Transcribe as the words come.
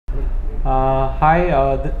Hi,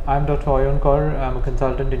 I'm Dr. Ayan Kar. I'm a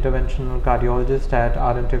consultant interventional cardiologist at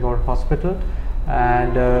R N Tagore Hospital,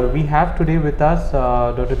 and we have today with us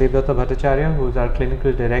Dr. Debdatta Bhattacharyya, who is our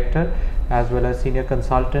clinical director as well as senior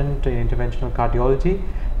consultant in interventional cardiology,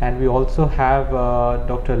 and we also have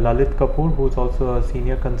Dr. Lalit Kapoor, who is also a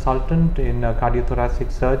senior consultant in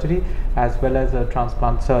cardiothoracic surgery as well as a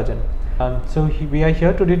transplant surgeon. We are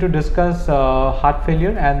here today to discuss heart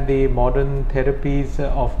failure and the modern therapies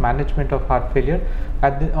of management of heart failure.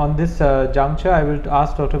 On this juncture, I will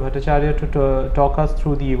ask Dr. Bhattacharya to talk us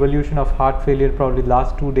through the evolution of heart failure probably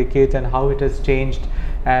last 2 decades and how it has changed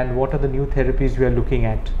and what are the new therapies we are looking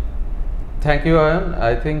at. Thank you, Ayan.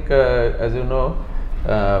 I think as you know,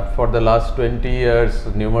 for the last 20 years,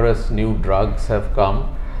 numerous new drugs have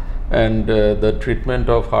come. And the treatment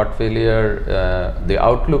of heart failure, the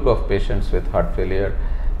outlook of patients with heart failure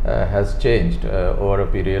has changed over a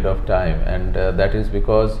period of time, and that is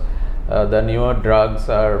because the newer drugs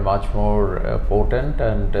are much more potent,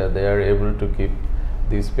 and they are able to keep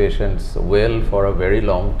these patients well for a very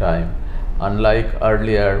long time, unlike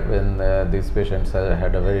earlier when these patients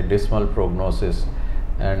had a very dismal prognosis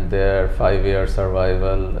and their 5-year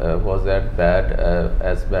survival was as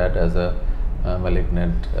bad as a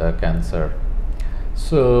malignant cancer.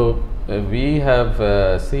 So we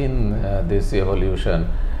have seen this evolution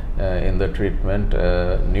in the treatment.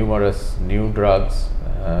 Numerous new drugs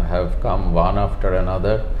have come one after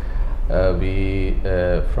another.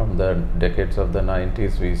 From the decades of the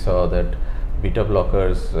 90s, we saw that beta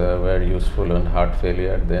blockers were useful in heart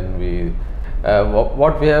failure. Then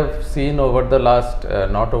what we have seen over the last,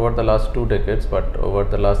 not over the last 2 decades, but over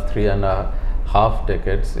the last 3.5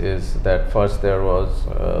 decades, is that first there was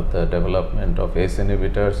the development of ACE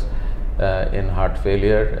inhibitors in heart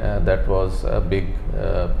failure. That was a big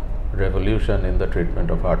revolution in the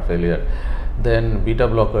treatment of heart failure. Then beta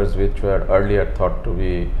blockers, which were earlier thought to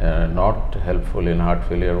be not helpful in heart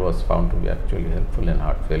failure, was found to be actually helpful in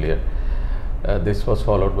heart failure. This was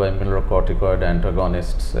followed by mineralocorticoid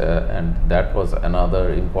antagonists, and that was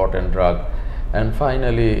another important drug. And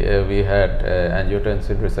finally, we had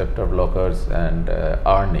angiotensin receptor blockers and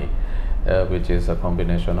ARNI, which is a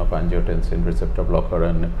combination of angiotensin receptor blocker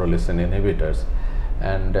and neprilysin inhibitors.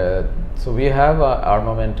 And so we have an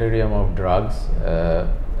armamentarium of drugs,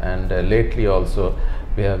 and lately also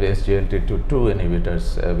we have SGLT2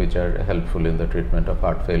 inhibitors, which are helpful in the treatment of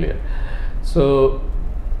heart failure. So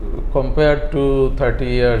compared to 30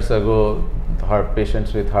 years ago,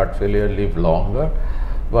 patients with heart failure live longer.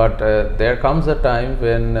 But there comes a time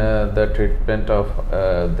when the treatment of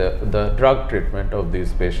the drug treatment of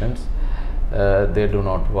these patients, they do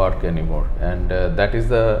not work anymore, and that is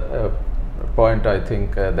the point I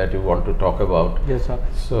think that you want to talk about. Yes, sir.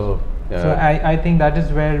 So I think that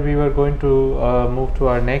is where we were going to move to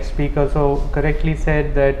our next speaker. So correctly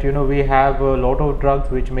said that we have a lot of drugs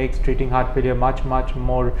which makes treating heart failure much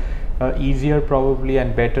more easier probably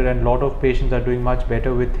and better, and a lot of patients are doing much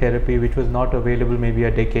better with therapy which was not available maybe a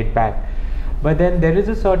decade back. But then there is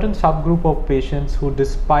a certain subgroup of patients who,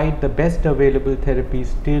 despite the best available therapies,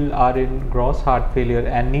 still are in gross heart failure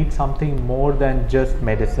and need something more than just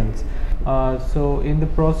medicines. So in the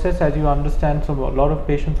process, as you understand, so a lot of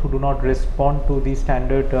patients who do not respond to the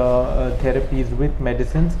standard therapies with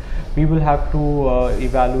medicines, we will have to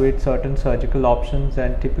evaluate certain surgical options,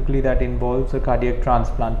 and typically that involves a cardiac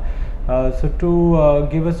transplant. So to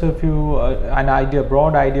give us a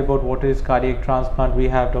broad idea about what is cardiac transplant, we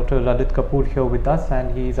have Dr. Lalit Kapoor here with us,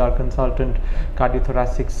 and he is our consultant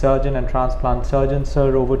cardiothoracic surgeon and transplant surgeon.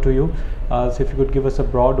 Sir, over to you. So if you could give us a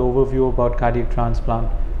broad overview about cardiac transplant.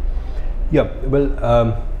 Yeah, well,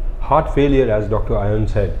 heart failure, as Dr. Ayan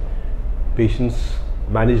said, patients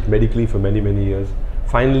managed medically for many years.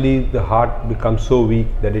 Finally, the heart becomes so weak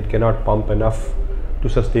that it cannot pump enough to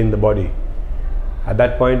sustain the body. At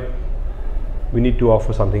that point, we need to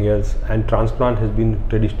offer something else, and transplant has been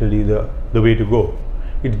traditionally the way to go.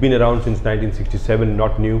 It's been around since 1967,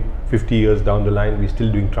 not new. 50 years down the line, we're still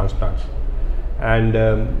doing transplants. And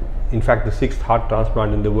in fact, the 6th heart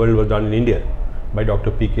transplant in the world was done in India by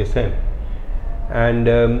Dr. P.K. Sen. And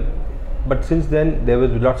but since then, there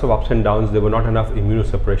was lots of ups and downs. There were not enough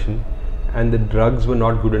immunosuppression, and the drugs were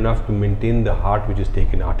not good enough to maintain the heart which is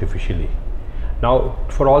taken artificially. Now,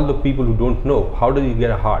 for all the people who don't know, how do you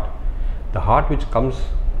get a heart? The heart which comes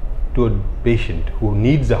to a patient who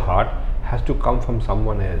needs a heart has to come from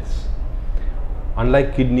someone else.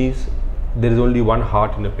 Unlike kidneys, there is only one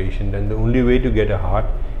heart in a patient, and the only way to get a heart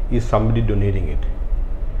is somebody donating it,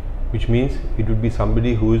 which means it would be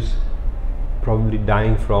somebody who is probably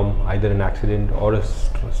dying from either an accident or a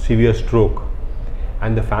severe stroke,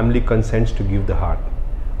 and the family consents to give the heart.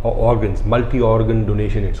 or organs, multi-organ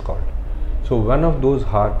donation it's called. So one of those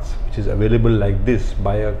hearts which is available like this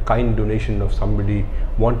by a kind donation of somebody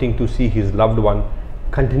wanting to see his loved one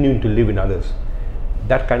continuing to live in others,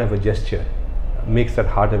 that kind of a gesture makes that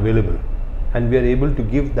heart available, and we are able to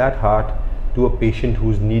give that heart to a patient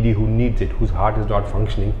who's needy, who needs it, whose heart is not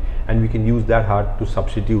functioning, and we can use that heart to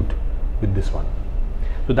substitute with this one.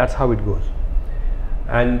 So that's how it goes.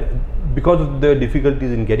 And because of the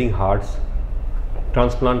difficulties in getting hearts,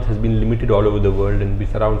 transplant has been limited all over the world, and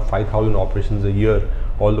it's around 5,000 operations a year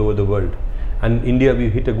all over the world. And India, we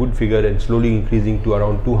hit a good figure and slowly increasing to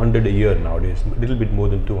around 200 a year nowadays, a little bit more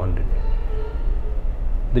than 200.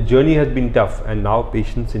 The journey has been tough, and now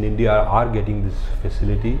patients in India are getting this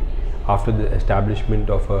facility after the establishment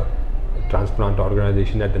of a transplant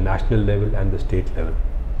organization at the national level and the state level.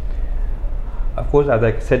 Of course, as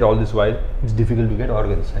I said all this while, it's difficult to get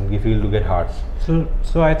organs and difficult to get hearts.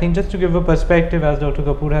 So I think just to give a perspective, as Dr.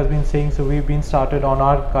 Kapoor has been saying, so we've been started on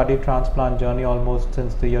our cardiac transplant journey almost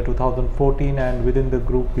since the year 2014, and within the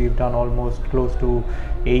group we've done almost close to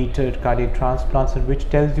 8 cardiac transplants, which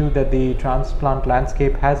tells you that the transplant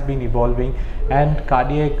landscape has been evolving, and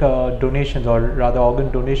cardiac donations, or rather organ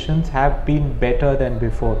donations, have been better than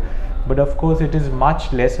before. But of course it is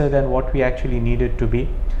much lesser than what we actually needed to be.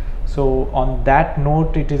 So on that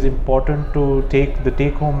note, it is important to take the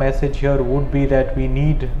take-home message here would be that we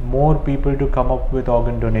need more people to come up with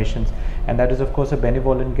organ donations, and that is of course a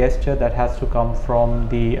benevolent gesture that has to come from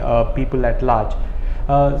the people at large.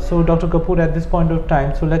 So Dr. Kapoor, at this point of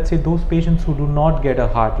time, so let's say those patients who do not get a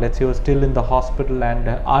heart, let's say are still in the hospital and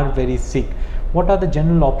are very sick, what are the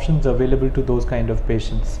general options available to those kind of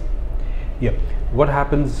patients? Yeah, what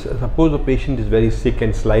happens, suppose a patient is very sick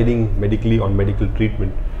and sliding medically on medical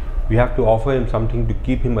treatment, we have to offer him something to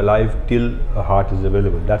keep him alive till a heart is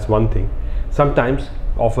available. That's one thing. Sometimes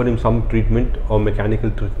offer him some treatment or mechanical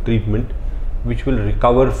treatment which will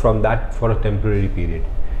recover from that for a temporary period.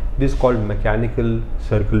 This is called mechanical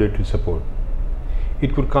circulatory support.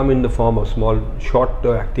 It could come in the form of small short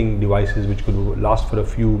acting devices which could last for a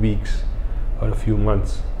few weeks or a few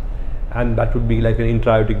months, and that would be like an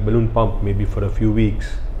intra-aortic balloon pump maybe for a few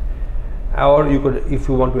weeks. Or you could, if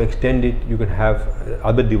you want to extend it, you can have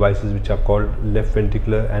other devices which are called left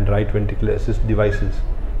ventricular and right ventricular assist devices.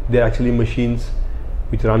 They're actually machines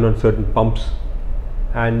which run on certain pumps,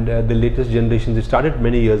 and the latest generations, it started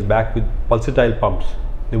many years back with pulsatile pumps.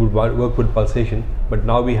 They would work with pulsation, but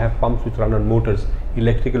now we have pumps which run on motors,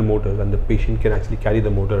 electrical motors, and the patient can actually carry the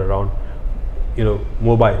motor around,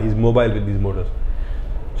 mobile. He's mobile with these motors.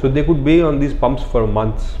 So they could be on these pumps for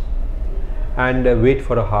months and wait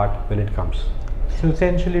for a heart when it comes. So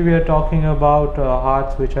essentially we are talking about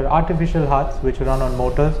hearts which are artificial hearts which run on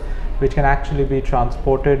motors, which can actually be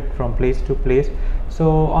transported from place to place.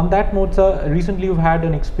 So on that note, sir, recently you've had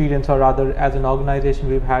an experience, or rather as an organization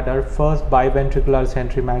we've had our first biventricular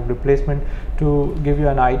centrimag replacement. To give you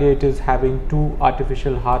an idea, it is having 2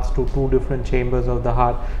 artificial hearts to 2 different chambers of the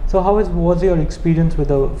heart. So how was your experience with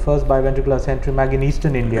the first biventricular centrimag in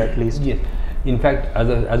Eastern India at least? Yes. In fact,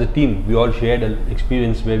 as a team, we all shared an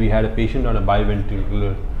experience where we had a patient on a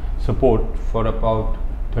biventricular support for about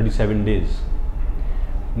 37 days.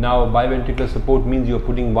 Now, biventricular support means you're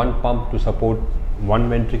putting one pump to support one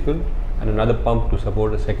ventricle and another pump to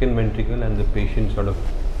support a second ventricle, and the patient sort of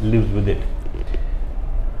lives with it.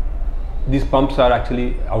 These pumps are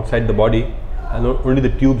actually outside the body, and only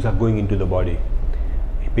the tubes are going into the body.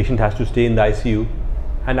 The patient has to stay in the ICU,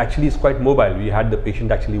 and actually is quite mobile. We had the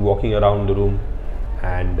patient actually walking around the room,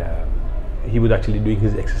 and he was actually doing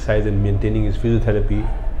his exercise and maintaining his physiotherapy,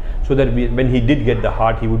 so that when he did get the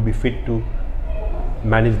heart, he would be fit to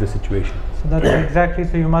manage the situation. So that's exactly,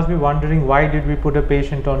 so you must be wondering why did we put a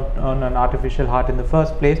patient on an artificial heart in the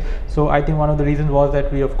first place. So I think one of the reasons was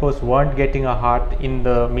that we of course weren't getting a heart in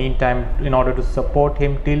the meantime in order to support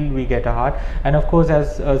him till we get a heart, and of course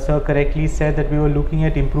as sir correctly said that we were looking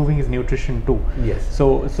at improving his nutrition too. Yes.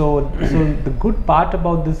 So the good part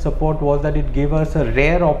about this support was that it gave us a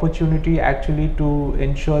rare opportunity actually to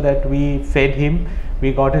ensure that we fed him,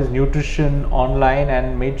 we got his nutrition online,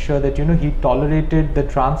 and made sure that he tolerated the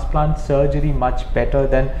transplant surgery much better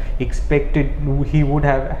than expected he would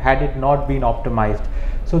have had it not been optimized.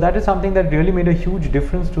 So that is something that really made a huge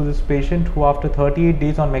difference to this patient, who after 38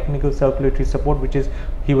 days on mechanical circulatory support, which is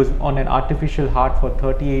he was on an artificial heart for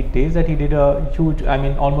 38 days, that he did a huge,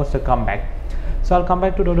 almost a comeback. So I'll come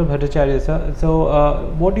back to Dr. Bhattacharya, sir.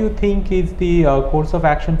 So what do you think is the course of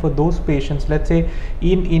action for those patients? Let's say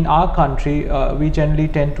in our country, we generally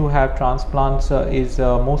tend to have transplants is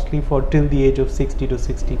mostly for till the age of 60 to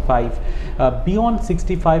 65. Beyond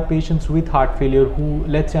 65, patients with heart failure who,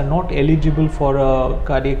 let's say, are not eligible for a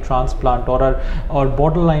cardiac transplant or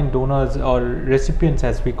borderline donors or recipients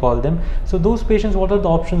as we call them. So those patients, what are the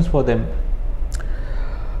options for them?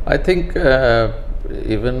 I think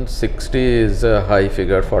even 60 is a high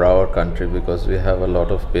figure for our country, because we have a lot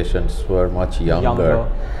of patients who are much younger.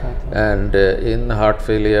 And in heart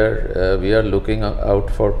failure, we are looking out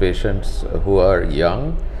for patients who are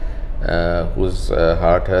young, whose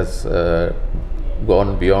heart has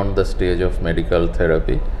gone beyond the stage of medical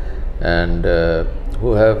therapy, and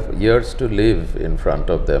who have years to live in front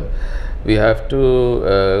of them. We have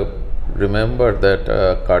to remember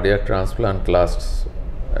that cardiac transplant lasts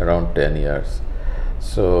around 10 years.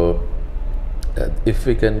 So if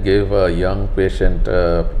we can give a young patient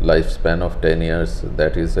a lifespan of 10 years,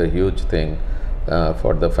 that is a huge thing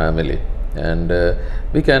for the family. And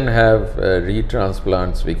we can have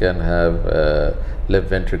retransplants, we can have left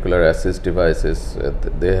ventricular assist devices.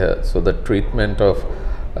 So the treatment of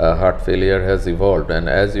heart failure has evolved. And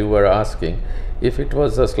as you were asking, if it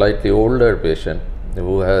was a slightly older patient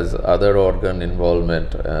who has other organ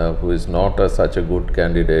involvement, who is not such a good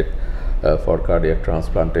candidate for cardiac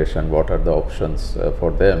transplantation, what are the options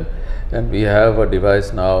for them? And we have a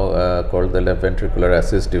device now called the left ventricular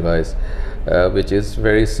assist device, which is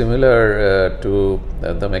very similar to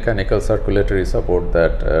the mechanical circulatory support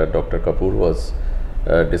that Dr. Kapoor was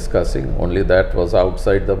discussing, only that was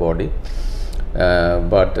outside the body.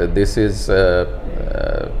 But this is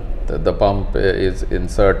the pump is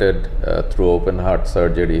inserted through open heart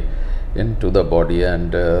surgery into the body,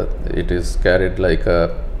 and it is carried like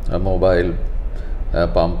a mobile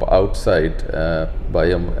pump outside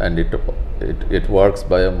and it works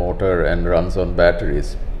by a motor and runs on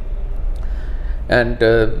batteries. And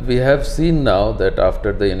we have seen now that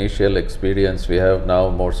after the initial experience, we have now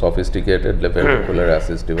more sophisticated left ventricular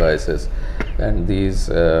assist devices, and these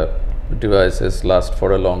devices last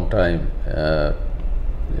for a long time,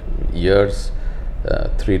 years.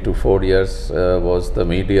 3 to 4 years was the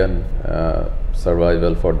median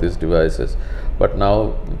survival for these devices. But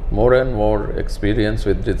now more and more experience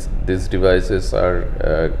with these devices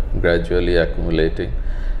are gradually accumulating,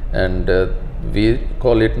 and we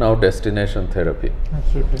call it now destination therapy.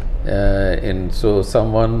 Absolutely. So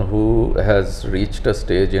someone who has reached a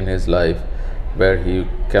stage in his life where he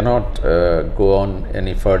cannot go on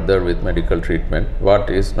any further with medical treatment, but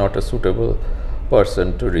is not a suitable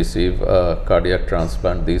person to receive a cardiac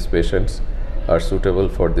transplant, these patients are suitable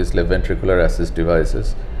for these left ventricular assist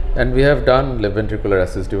devices. And we have done left ventricular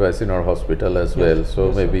assist device in our hospital as well. So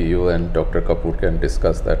yes, maybe you and Dr. Kapoor can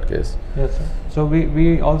discuss that case. Yes, sir. So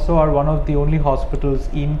we also are one of the only hospitals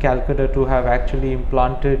in Calcutta to have actually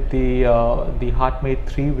implanted the HeartMate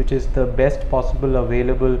 3, which is the best possible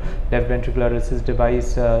available left ventricular assist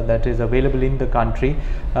device that is available in the country.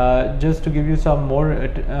 Just to give you some more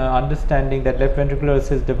understanding, that left ventricular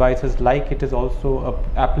assist devices, like it is also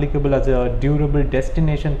applicable as a durable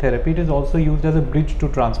destination therapy, it is also used as a bridge to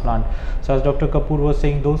transplant. So as Dr. Kapoor was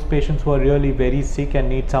saying, those patients who are really very sick and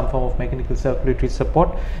need some form of mechanical circulatory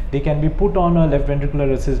support, they can be put on a left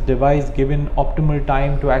ventricular assist device, given optimal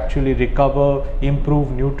time to actually recover,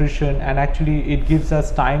 improve nutrition, and actually it gives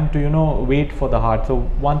us time to wait for the heart. So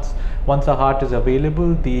once the heart is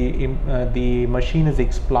available, the machine is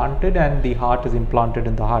explanted and the heart is implanted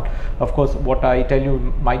in the heart. Of course, what I tell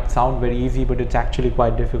you might sound very easy, but it's actually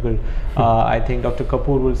quite difficult. I think Dr.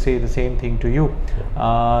 Kapoor will say the same thing to you.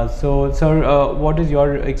 So sir, what is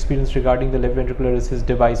your experience regarding the left ventricular assist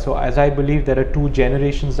device? So as I believe, there are 2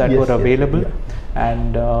 generations that were available.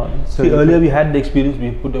 And so earlier we had the experience,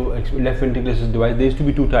 we put a left ventricular assist device. There used to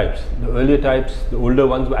be 2 types. The earlier types, the older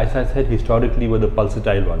ones, as I said, historically were the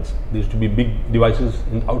pulsatile ones. There used to be big devices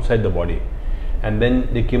outside the body, and then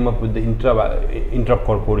they came up with the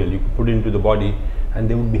intracorporeal. You could put it into the body, and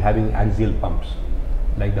they would be having axial pumps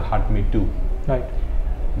like the HeartMate 2. Right.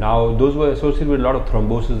 Now those were associated with a lot of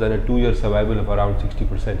thrombosis and a 2-year survival of around 60%,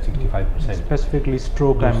 65%. Specifically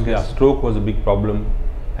stroke, I'm guessing. Yeah, stroke was a big problem,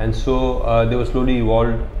 and so they were slowly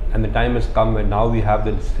evolved, and the time has come when now we have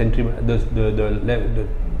the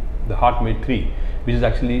HeartMate 3, which is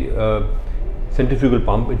actually a centrifugal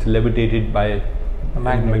pump. It's levitated by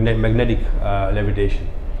magnetic levitation.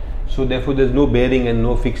 So therefore there's no bearing and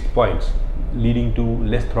no fixed points, leading to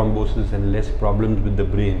less thrombosis and less problems with the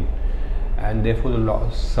brain. And therefore the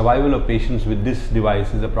survival of patients with this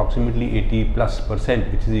device is approximately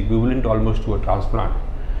 80+%, which is equivalent almost to a transplant.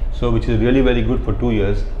 So which is really very good for 2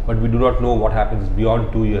 years, but we do not know what happens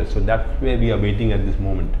beyond 2 years. So that's where we are waiting at this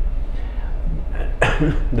moment.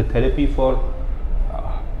 The therapy for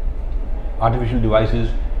artificial devices,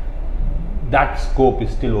 that scope is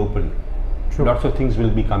still open. True. Lots of things will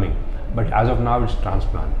be coming, but as of now it's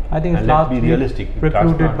transplant. I think it's and let's be largely realistic.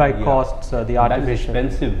 precluded Transplant, by yeah, costs, the that is artificial.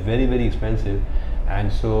 expensive, very very expensive,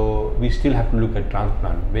 and so we still have to look at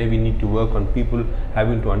transplant, where we need to work on people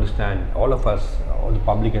having to understand, all of us, all the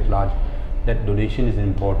public at large, that donation is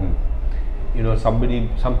important. You know, some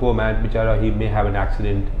poor man, bichara, he may have an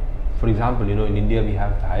accident. For example, you know, in India we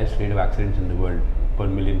have the highest rate of accidents in the world per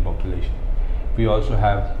million population. We also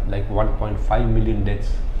have like 1.5 million deaths,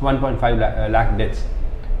 1.5 lakh deaths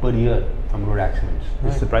per year from road accidents.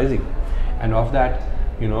 It's surprising. And of that,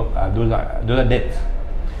 you know, those are deaths.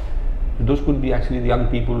 Those could be actually the young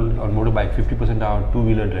people on motorbike. 50% are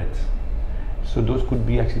two-wheeler deaths. So those could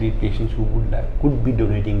be actually patients who could be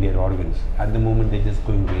donating their organs. At the moment, they're just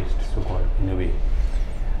going waste, so-called, in a way.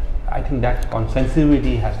 I think that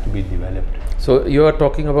sensitivity has to be developed. So you are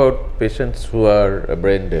talking about patients who are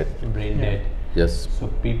brain dead. Brain dead. Yes. So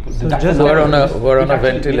people So that's just who are on a actually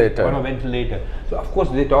ventilator. On a ventilator. So of course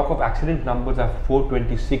they talk of accident numbers are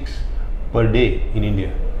 426 per day in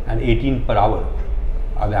India and 18 per hour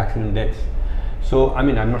are the accident deaths. So I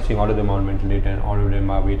mean, I'm not saying all of them are on ventilator and all of them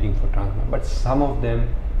are waiting for transplant, but some of them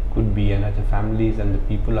could be, and as the families and the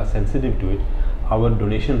people are sensitive to it, our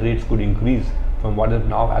donation rates could increase from what is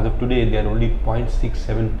now, as of today, they are only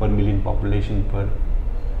 0.67 per million population per.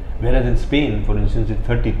 Whereas in Spain, for instance, it's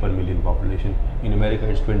 30 per million population. In America,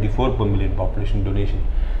 it's 24 per million population donation.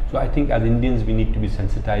 So I think as Indians, we need to be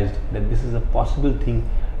sensitized that this is a possible thing,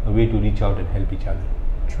 a way to reach out and help each other.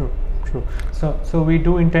 True. So we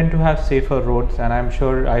do intend to have safer roads, and I'm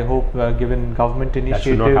sure, I hope, given government That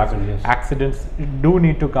should not initiatives, happen, yes. accidents do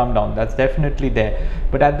need to come down. That's definitely there.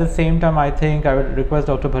 But at the same time, I think I would request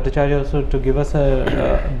Dr. Bhattacharya also to give us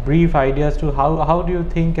a brief idea as to how do you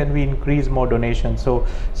think can we increase more donations? So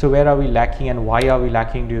where are we lacking and why are we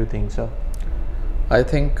lacking, do you think, sir? I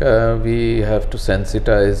think we have to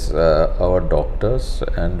sensitize our doctors,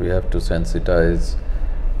 and we have to sensitize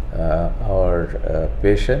our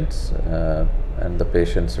patients and the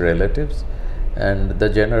patients' relatives and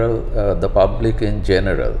the public in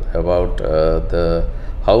general about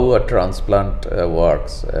how a transplant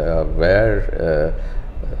works, where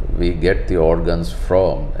we get the organs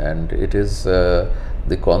from, and it is the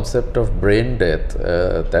concept of brain death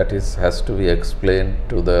that has to be explained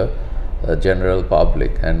to the general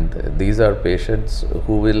public, and these are patients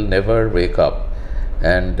who will never wake up.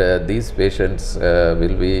 And these patients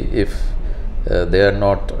will be, if they are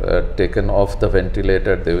not taken off the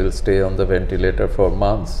ventilator, they will stay on the ventilator for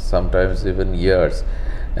months, sometimes even years.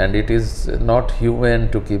 And it is not humane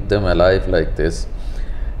to keep them alive like this.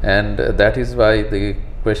 And that is why the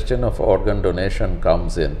question of organ donation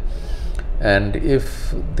comes in. And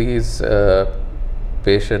if these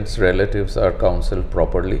patients' relatives are counseled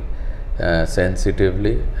properly,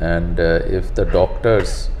 sensitively, and if the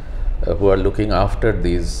doctors who are looking after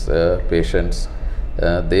these patients,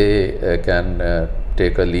 they can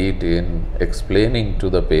take a lead in explaining to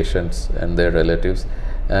the patients and their relatives,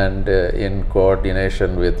 and in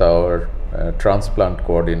coordination with our transplant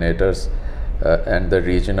coordinators and the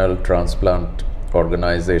regional transplant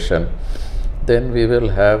organization, then we will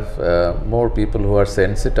have more people who are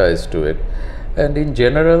sensitized to it. And in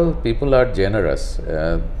general, people are generous.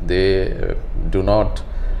 They do not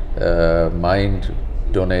mind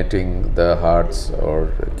donating the hearts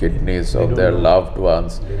or kidneys of their loved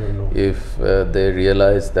ones if they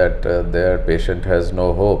realize that their patient has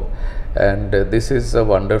no hope. And this is a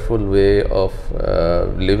wonderful way of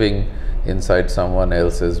living inside someone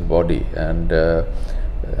else's body, and to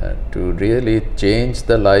really change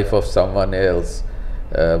the life of someone else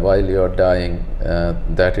while you are dying,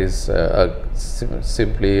 that is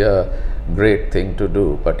simply a great thing to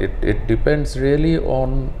do. But it depends really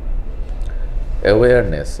on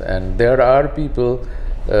awareness, and there are people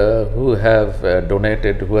who have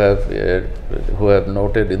donated, who have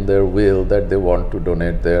noted in their will that they want to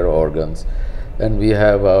donate their organs. And we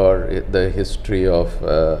have the history of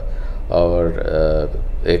our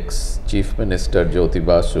ex-Chief Minister Jyoti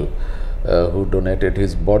Basu, who donated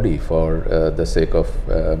his body for the sake of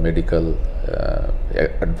medical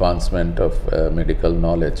advancement of medical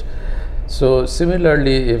knowledge. So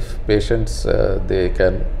similarly, if patients they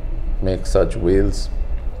can make such wills,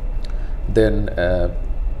 then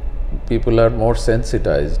people are more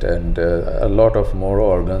sensitized, and a lot of more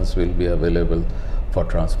organs will be available for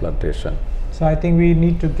transplantation. So I think we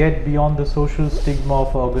need to get beyond the social stigma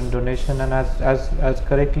of organ donation, and as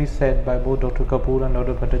correctly said by both Dr. Kapoor and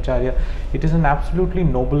Dr. Bhattacharya, it is an absolutely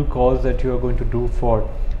noble cause that you are going to do for.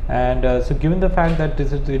 And so given the fact that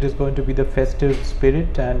it is going to be the festive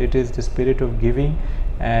spirit and it is the spirit of giving,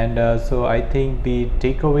 and so I think the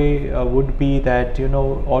takeaway would be that, you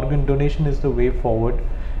know, organ donation is the way forward.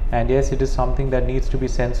 And yes, it is something that needs to be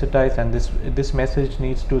sensitized, and this message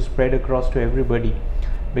needs to spread across to everybody,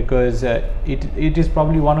 because it is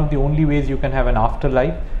probably one of the only ways you can have an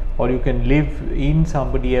afterlife, or you can live in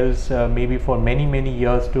somebody else maybe for many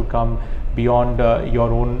years to come beyond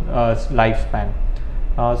your own lifespan.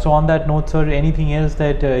 So on that note, sir, anything else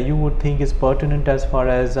that you would think is pertinent as far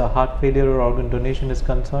as heart failure or organ donation is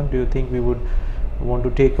concerned? Do you think we would want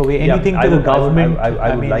to take away anything to the government?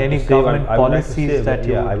 I mean, any government policies that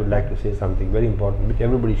you... I would like to say something very important which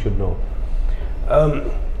everybody should know.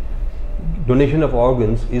 Donation of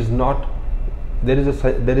organs is not, there is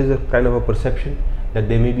a kind of a perception that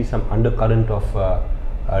there may be some undercurrent of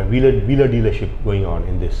wheeler dealership going on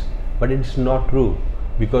in this, but it's not true,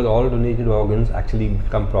 because all donated organs actually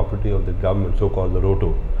become property of the government, so-called the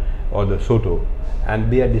ROTO or the SOTO,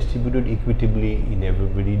 and they are distributed equitably in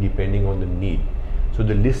everybody depending on the need. So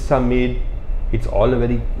the lists are made, it's all a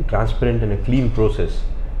very transparent and a clean process.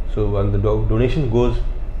 So when the donation goes,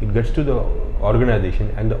 it gets to the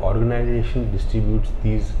organization, and the organization distributes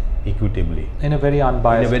these equitably in a very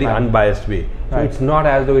unbiased way. So right. It's not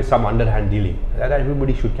as though it's some underhand dealing. That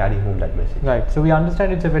everybody should carry home that message. Right. So we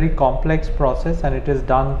understand it's a very complex process, and it is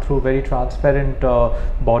done through very transparent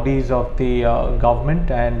bodies of the government,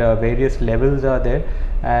 and various levels are there.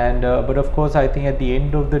 And but of course, I think at the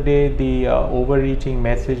end of the day, the overreaching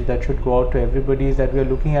message that should go out to everybody is that we are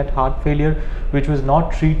looking at heart failure, which was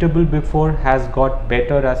not treatable before, has got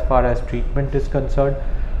better as far as treatment is concerned.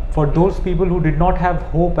 For those people who did not have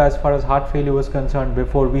hope as far as heart failure was concerned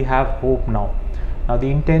before, we have hope now. Now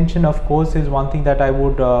the intention, of course, is one thing that I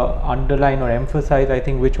would underline or emphasize, I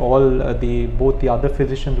think, which all both the other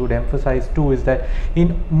physicians would emphasize too, is that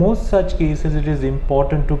in most such cases it is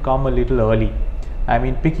important to come a little early. I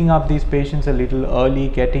mean, picking up these patients a little early,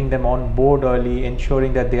 getting them on board early,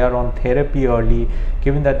 ensuring that they are on therapy early,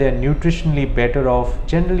 given that they are nutritionally better off,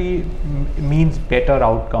 generally means better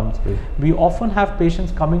outcomes. We often have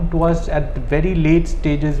patients coming to us at the very late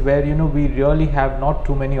stages where, you know, we really have not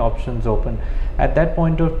too many options open. At that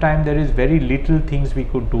point of time, there is very little things we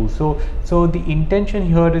could do. So the intention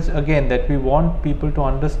here is, again, that we want people to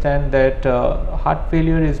understand that heart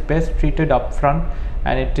failure is best treated upfront,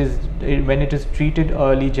 and when it is treated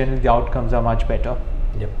early, generally the outcomes are much better.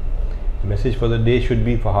 Yep. The message for the day should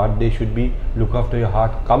be, for heart day, should be, look after your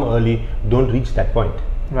heart, come early, don't reach that point.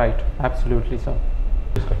 Right, absolutely, sir.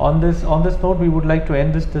 On this note, we would like to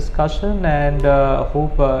end this discussion, and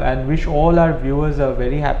hope and wish all our viewers a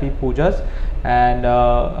very happy pujas, and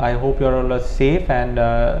I hope you are all safe and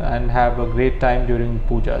have a great time during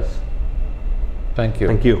pujas. Thank you.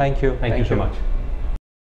 Thank you. Thank you. Thank you so much.